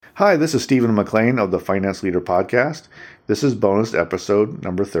Hi, this is Stephen McLean of the Finance Leader Podcast. This is bonus episode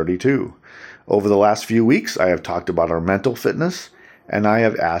number 32. Over the last few weeks, I have talked about our mental fitness, and I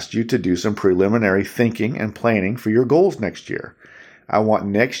have asked you to do some preliminary thinking and planning for your goals next year. I want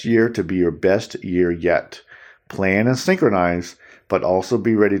next year to be your best year yet. Plan and synchronize, but also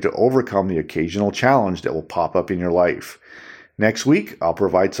be ready to overcome the occasional challenge that will pop up in your life. Next week, I'll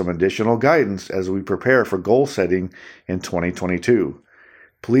provide some additional guidance as we prepare for goal setting in 2022.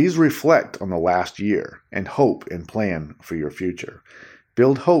 Please reflect on the last year and hope and plan for your future.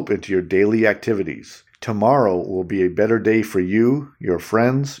 Build hope into your daily activities. Tomorrow will be a better day for you, your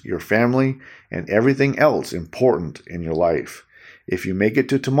friends, your family, and everything else important in your life. If you make it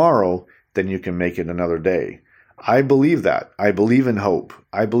to tomorrow, then you can make it another day. I believe that. I believe in hope.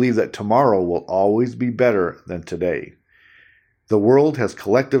 I believe that tomorrow will always be better than today. The world has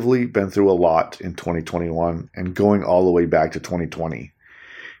collectively been through a lot in 2021 and going all the way back to 2020.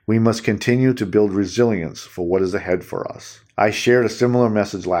 We must continue to build resilience for what is ahead for us. I shared a similar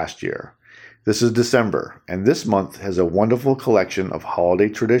message last year. This is December, and this month has a wonderful collection of holiday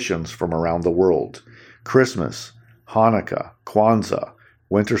traditions from around the world. Christmas, Hanukkah, Kwanzaa,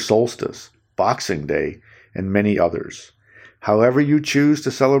 Winter Solstice, Boxing Day, and many others. However you choose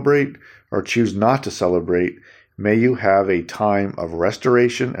to celebrate or choose not to celebrate, may you have a time of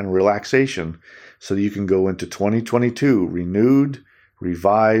restoration and relaxation so that you can go into 2022 renewed,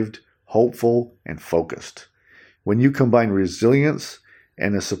 revived, hopeful, and focused. When you combine resilience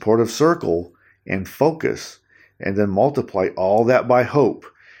and a supportive circle and focus, and then multiply all that by hope,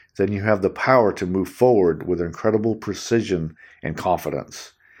 then you have the power to move forward with incredible precision and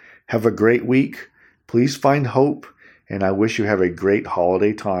confidence. Have a great week. Please find hope, and I wish you have a great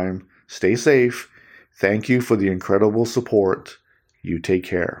holiday time. Stay safe. Thank you for the incredible support. You take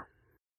care.